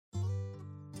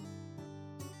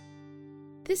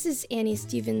This is Annie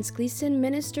Stevens Gleason,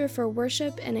 Minister for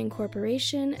Worship and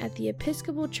Incorporation at the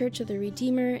Episcopal Church of the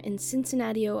Redeemer in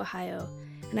Cincinnati, Ohio,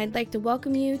 and I'd like to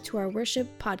welcome you to our worship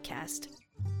podcast.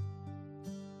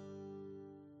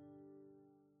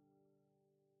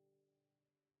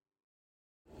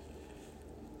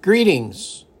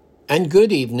 Greetings and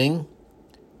good evening.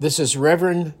 This is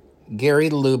Reverend Gary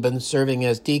Lubin serving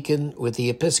as deacon with the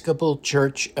Episcopal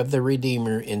Church of the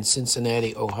Redeemer in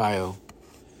Cincinnati, Ohio.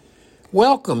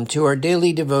 Welcome to our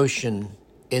daily devotion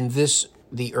in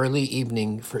the early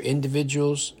evening for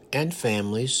individuals and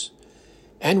families,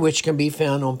 and which can be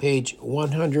found on page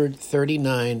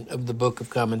 139 of the Book of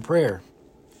Common Prayer.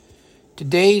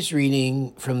 Today's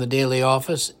reading from the daily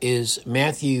office is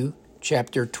Matthew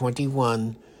chapter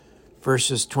 21,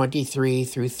 verses 23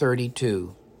 through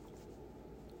 32.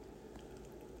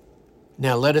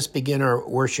 Now let us begin our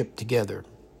worship together.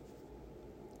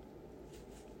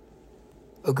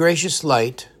 O gracious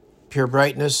light, pure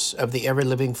brightness of the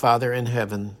ever-living Father in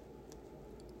heaven,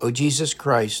 O Jesus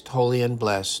Christ, holy and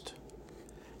blessed,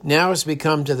 now as we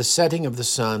come to the setting of the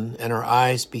sun and our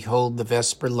eyes behold the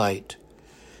vesper light,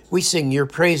 we sing your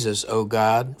praises, O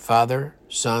God, Father,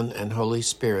 Son, and Holy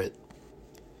Spirit.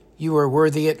 You are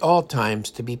worthy at all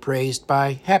times to be praised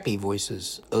by happy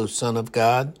voices, O Son of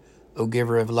God, O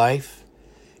Giver of life,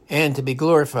 and to be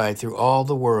glorified through all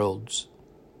the worlds.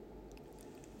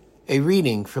 A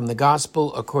reading from the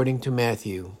Gospel according to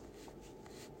Matthew.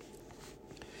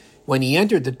 When he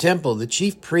entered the temple, the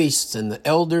chief priests and the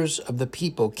elders of the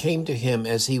people came to him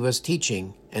as he was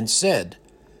teaching and said,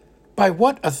 "By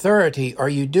what authority are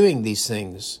you doing these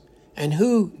things? And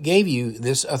who gave you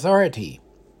this authority?"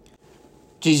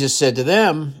 Jesus said to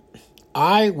them,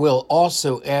 "I will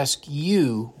also ask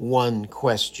you one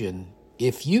question.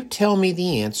 If you tell me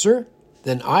the answer,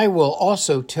 then I will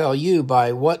also tell you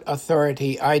by what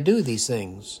authority I do these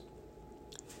things.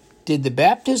 Did the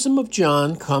baptism of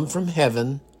John come from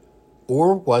heaven,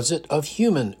 or was it of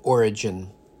human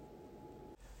origin?"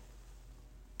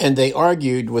 And they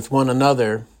argued with one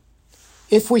another,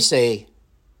 "If we say,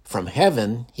 'From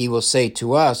heaven,' he will say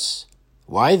to us,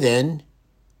 'Why then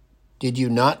did you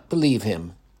not believe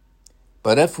him?'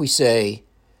 But if we say,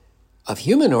 'Of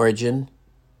human origin,'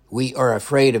 we are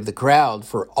afraid of the crowd,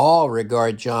 for all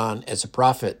regard John as a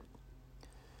prophet."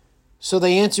 So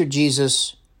they answered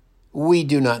Jesus, "We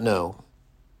do not know."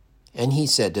 And he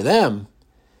said to them,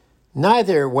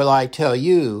 "Neither will I tell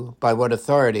you by what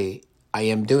authority I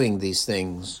am doing these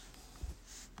things.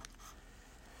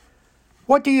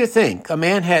 What do you think? A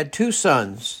man had 2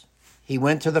 sons. He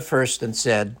went to the first and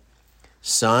said,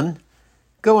 'Son,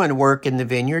 go and work in the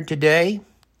vineyard today.'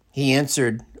 He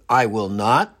answered, 'I will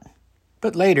not.'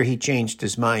 But later he changed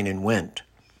his mind and went.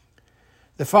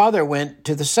 The father went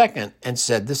to the second and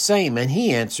said the same, and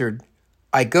he answered,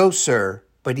 'I go, sir,'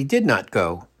 but he did not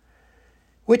go.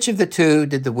 Which of the 2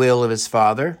 did the will of his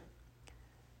father?"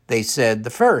 They said, "The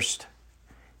first."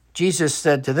 Jesus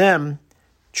said to them,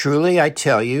 "Truly I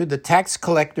tell you, the tax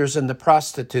collectors and the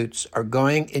prostitutes are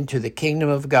going into the kingdom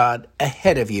of God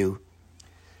ahead of you.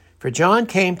 For John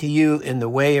came to you in the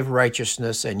way of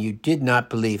righteousness, and you did not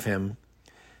believe him.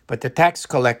 But the tax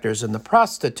collectors and the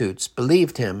prostitutes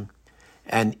believed him,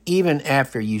 and even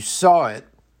after you saw it,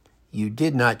 you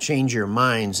did not change your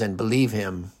minds and believe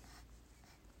him."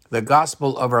 The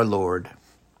Gospel of our Lord.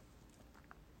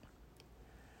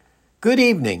 Good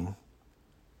evening.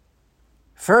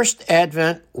 First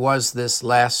Advent was this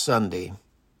last Sunday,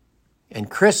 and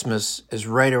Christmas is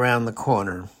right around the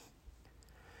corner.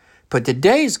 But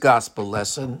today's Gospel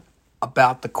lesson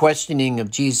about the questioning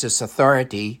of Jesus'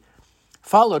 authority,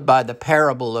 followed by the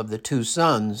parable of the 2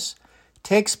 sons,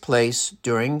 takes place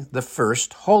during the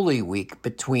first Holy Week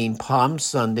between Palm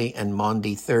Sunday and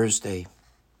Maundy Thursday.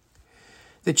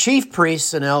 The chief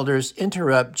priests and elders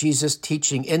interrupt Jesus'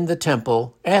 teaching in the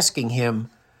temple, asking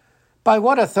him, "By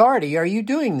what authority are you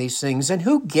doing these things, and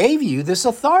who gave you this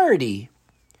authority?"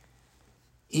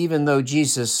 Even though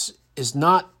Jesus is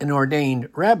not an ordained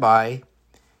rabbi,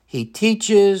 he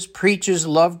teaches, preaches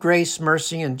love, grace,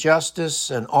 mercy, and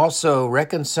justice, and also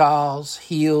reconciles,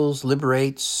 heals,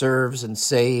 liberates, serves, and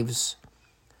saves.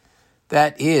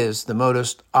 That is the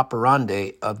modus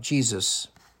operandi of Jesus.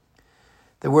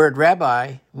 The word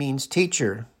rabbi means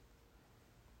teacher.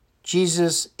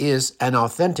 Jesus is an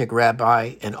authentic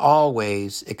rabbi in all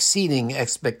ways, exceeding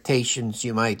expectations,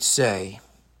 you might say.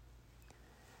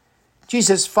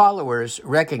 Jesus' followers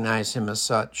recognize him as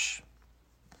such.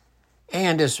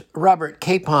 And as Robert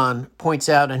Capon points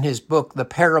out in his book, The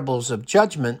Parables of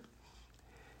Judgment,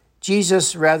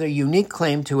 Jesus' rather unique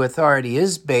claim to authority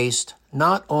is based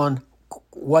not on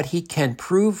what he can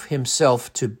prove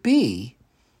himself to be,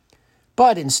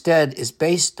 but instead is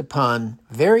based upon,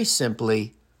 very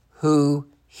simply, who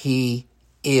he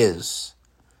is.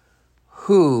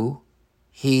 Who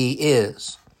he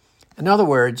is. In other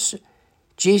words,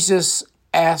 Jesus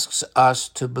asks us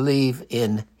to believe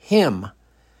in him,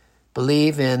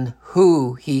 believe in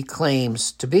who he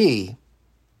claims to be.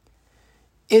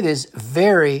 It is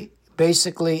very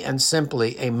basically and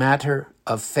simply a matter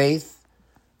of faith,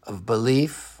 of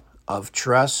belief, of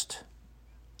trust.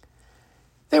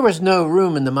 There was no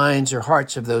room in the minds or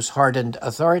hearts of those hardened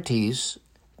authorities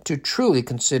to truly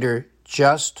consider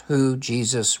just who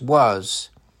Jesus was.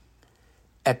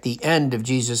 At the end of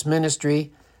Jesus'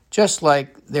 ministry, just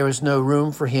like there was no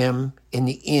room for him in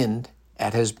the inn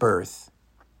at his birth.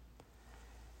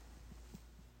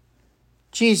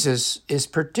 Jesus is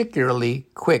particularly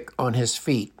quick on his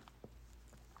feet.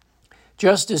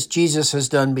 Just as Jesus has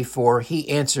done before, he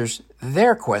answers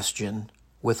their question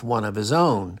with one of his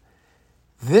own,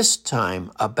 this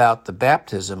time about the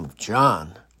baptism of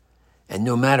John. And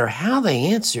no matter how they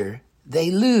answer,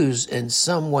 they lose in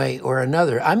some way or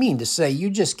another. I mean to say, you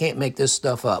just can't make this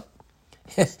stuff up.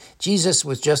 Jesus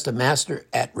was just a master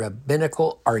at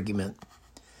rabbinical argument.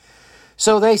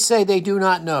 So they say they do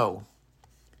not know.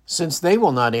 Since they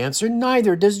will not answer,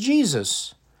 neither does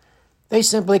Jesus. They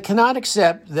simply cannot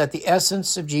accept that the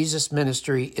essence of Jesus'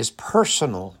 ministry is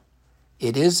personal.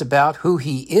 It is about who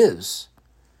he is.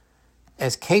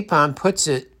 As Capon puts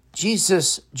it,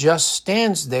 Jesus just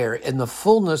stands there in the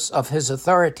fullness of his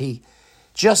authority,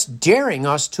 just daring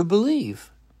us to believe.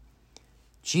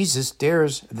 Jesus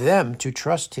dares them to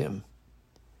trust him.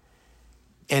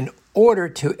 In order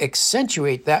to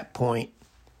accentuate that point,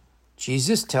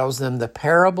 Jesus tells them the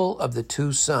parable of the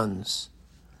two sons.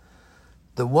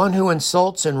 The one who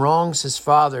insults and wrongs his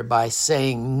father by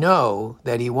saying no,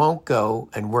 that he won't go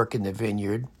and work in the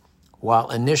vineyard,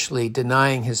 while initially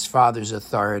denying his father's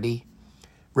authority,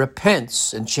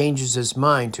 repents and changes his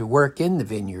mind to work in the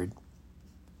vineyard.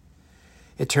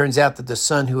 It turns out that the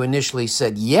son who initially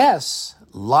said yes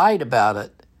lied about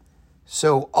it,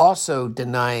 so also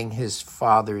denying his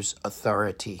father's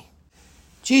authority.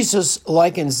 Jesus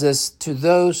likens this to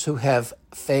those who have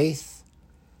faith,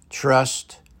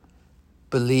 trust,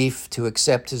 belief to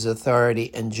accept his authority,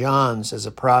 and John's as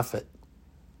a prophet.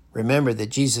 Remember that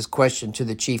Jesus' question to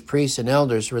the chief priests and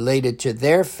elders related to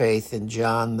their faith in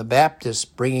John the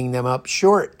Baptist, bringing them up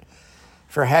short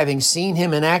for having seen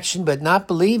him in action but not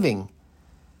believing,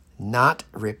 not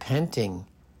repenting,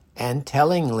 and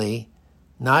tellingly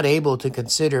not able to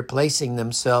consider placing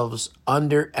themselves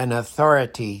under an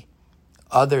authority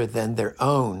other than their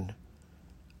own,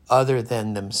 other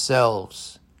than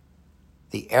themselves,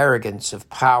 the arrogance of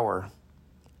power,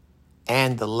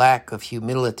 and the lack of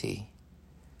humility.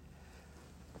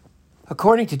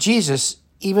 According to Jesus,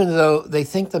 even though they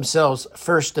think themselves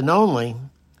first and only,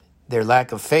 their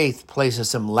lack of faith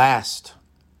places them last,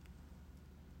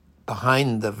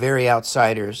 behind the very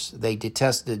outsiders they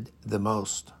detested the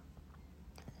most.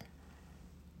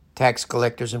 Tax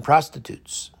collectors and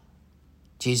prostitutes.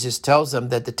 Jesus tells them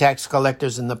that the tax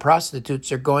collectors and the prostitutes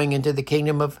are going into the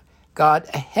kingdom of God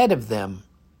ahead of them.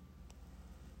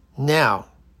 Now,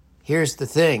 here's the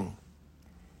thing.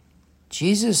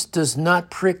 Jesus does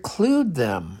not preclude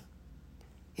them.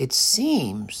 It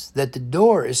seems that the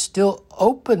door is still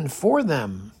open for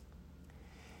them.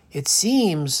 It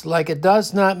seems like it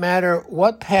does not matter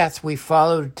what path we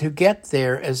follow to get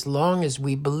there as long as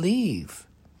we believe,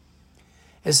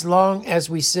 as long as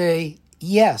we say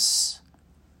yes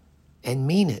and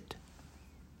mean it.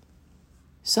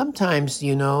 Sometimes,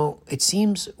 it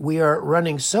seems we are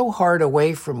running so hard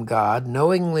away from God,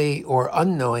 knowingly or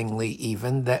unknowingly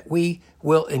even, that we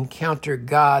will encounter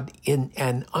God in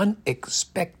an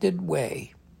unexpected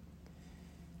way.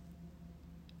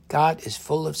 God is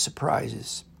full of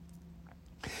surprises.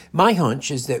 My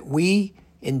hunch is that we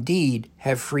indeed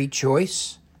have free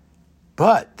choice,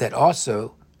 but that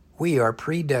also we are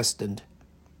predestined.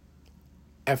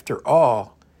 After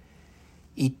all,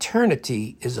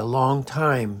 eternity is a long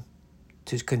time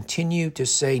to continue to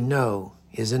say no,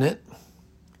 isn't it?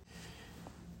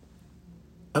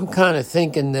 I'm kind of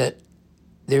thinking that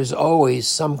there's always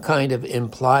some kind of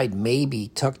implied maybe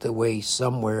tucked away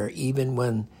somewhere, even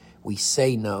when we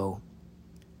say no.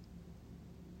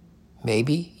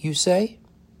 Maybe, you say?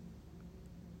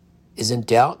 Isn't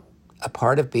doubt a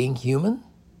part of being human?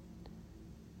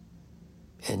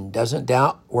 And doesn't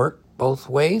doubt work both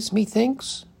ways,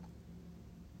 methinks?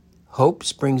 Hope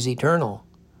springs eternal.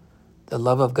 The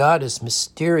love of God is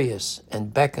mysterious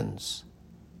and beckons.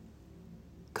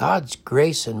 God's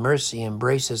grace and mercy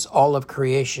embraces all of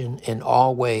creation in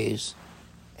all ways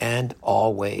and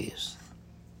always.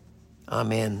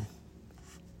 Amen.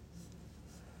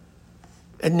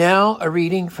 And now a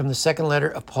reading from the second letter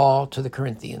of Paul to the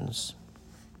Corinthians.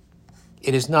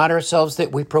 It is not ourselves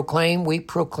that we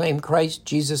proclaim Christ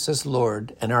Jesus as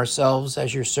Lord, and ourselves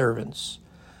as your servants,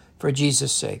 for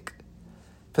Jesus' sake.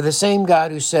 For the same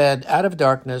God who said, "Out of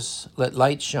darkness let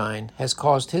light shine," has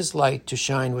caused his light to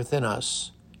shine within us,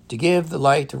 to give the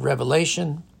light of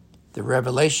revelation, the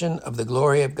revelation of the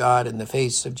glory of God in the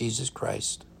face of Jesus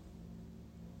Christ.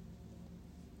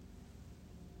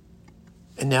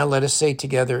 And now let us say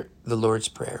together the Lord's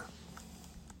Prayer.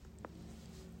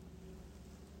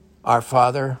 Our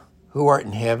Father, who art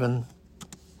in heaven,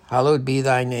 hallowed be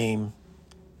thy name.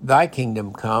 Thy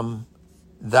kingdom come,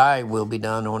 thy will be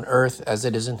done on earth as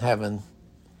it is in heaven.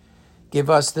 Give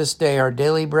us this day our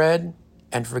daily bread,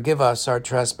 and forgive us our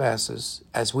trespasses,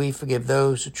 as we forgive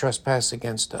those who trespass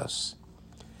against us.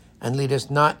 And lead us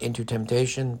not into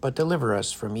temptation, but deliver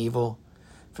us from evil.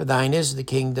 For thine is the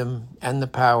kingdom, and the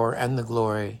power, and the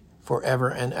glory, forever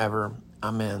and ever.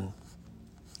 Amen.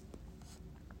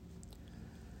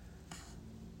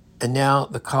 And now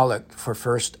the collect for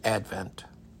First Advent.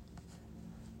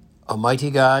 Almighty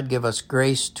God, give us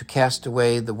grace to cast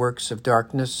away the works of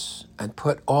darkness and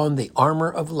put on the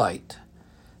armor of light,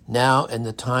 now in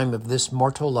the time of this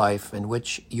mortal life in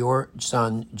which your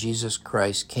Son, Jesus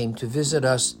Christ, came to visit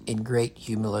us in great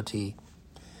humility,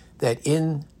 that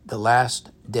in the last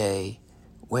day,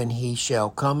 when he shall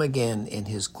come again in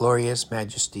his glorious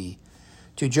majesty,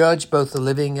 to judge both the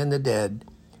living and the dead,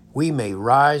 we may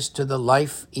rise to the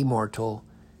life immortal,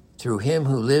 through him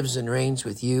who lives and reigns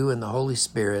with you in the Holy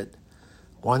Spirit,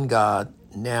 one God,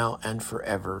 now and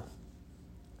forever.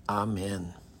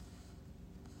 Amen.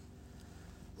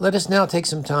 Let us now take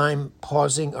some time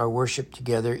pausing our worship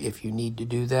together, if you need to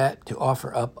do that, to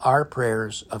offer up our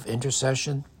prayers of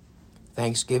intercession,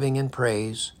 thanksgiving, and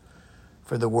praise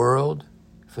for the world,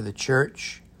 for the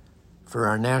church, for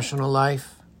our national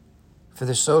life, for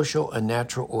the social and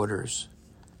natural orders,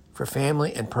 for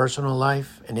family and personal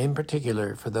life, and in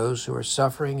particular for those who are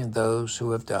suffering and those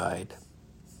who have died.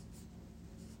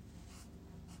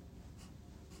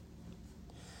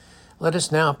 Let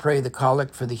us now pray the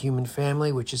collect for the human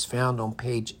family, which is found on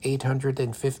page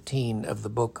 815 of the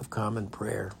Book of Common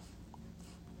Prayer.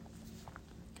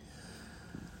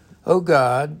 O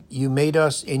God, you made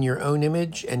us in your own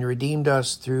image and redeemed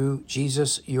us through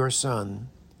Jesus, your Son.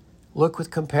 Look with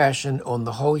compassion on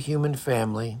the whole human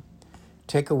family.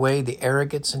 Take away the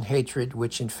arrogance and hatred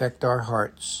which infect our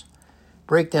hearts.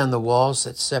 Break down the walls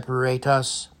that separate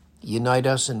us. Unite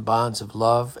us in bonds of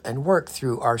love, and work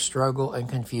through our struggle and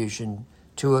confusion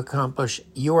to accomplish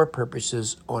your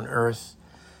purposes on earth,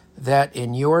 that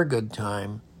in your good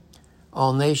time,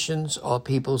 all nations, all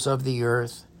peoples of the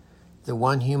earth, the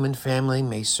one human family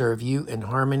may serve you in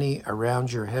harmony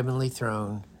around your heavenly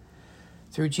throne.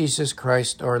 Through Jesus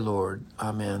Christ our Lord.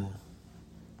 Amen.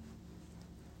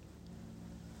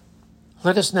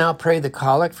 Let us now pray the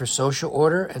collect for social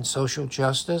order and social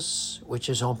justice, which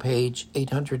is on page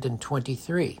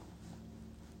 823.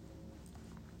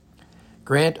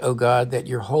 Grant, O God, that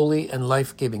your holy and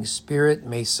life-giving Spirit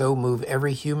may so move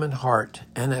every human heart,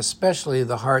 and especially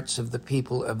the hearts of the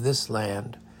people of this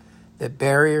land, that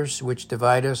barriers which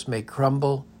divide us may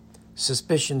crumble,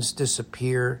 suspicions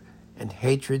disappear, and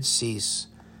hatred cease,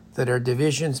 that our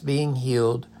divisions being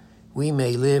healed, we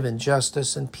may live in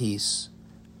justice and peace.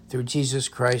 Through Jesus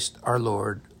Christ our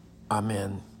Lord.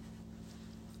 Amen.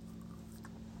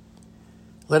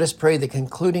 Let us pray the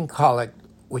concluding collect,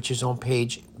 which is on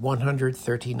page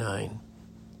 139.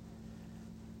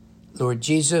 Lord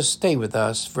Jesus, stay with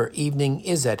us, for evening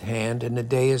is at hand and the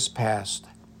day is past.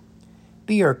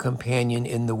 Be our companion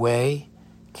in the way,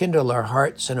 kindle our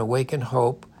hearts and awaken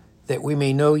hope, that we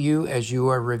may know you as you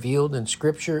are revealed in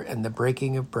Scripture and the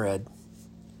breaking of bread.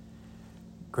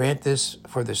 Grant this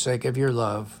for the sake of your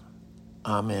love.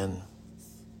 Amen.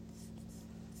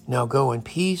 Now go in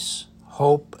peace,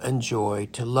 hope, and joy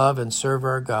to love and serve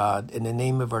our God in the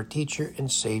name of our teacher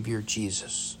and Savior,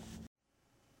 Jesus.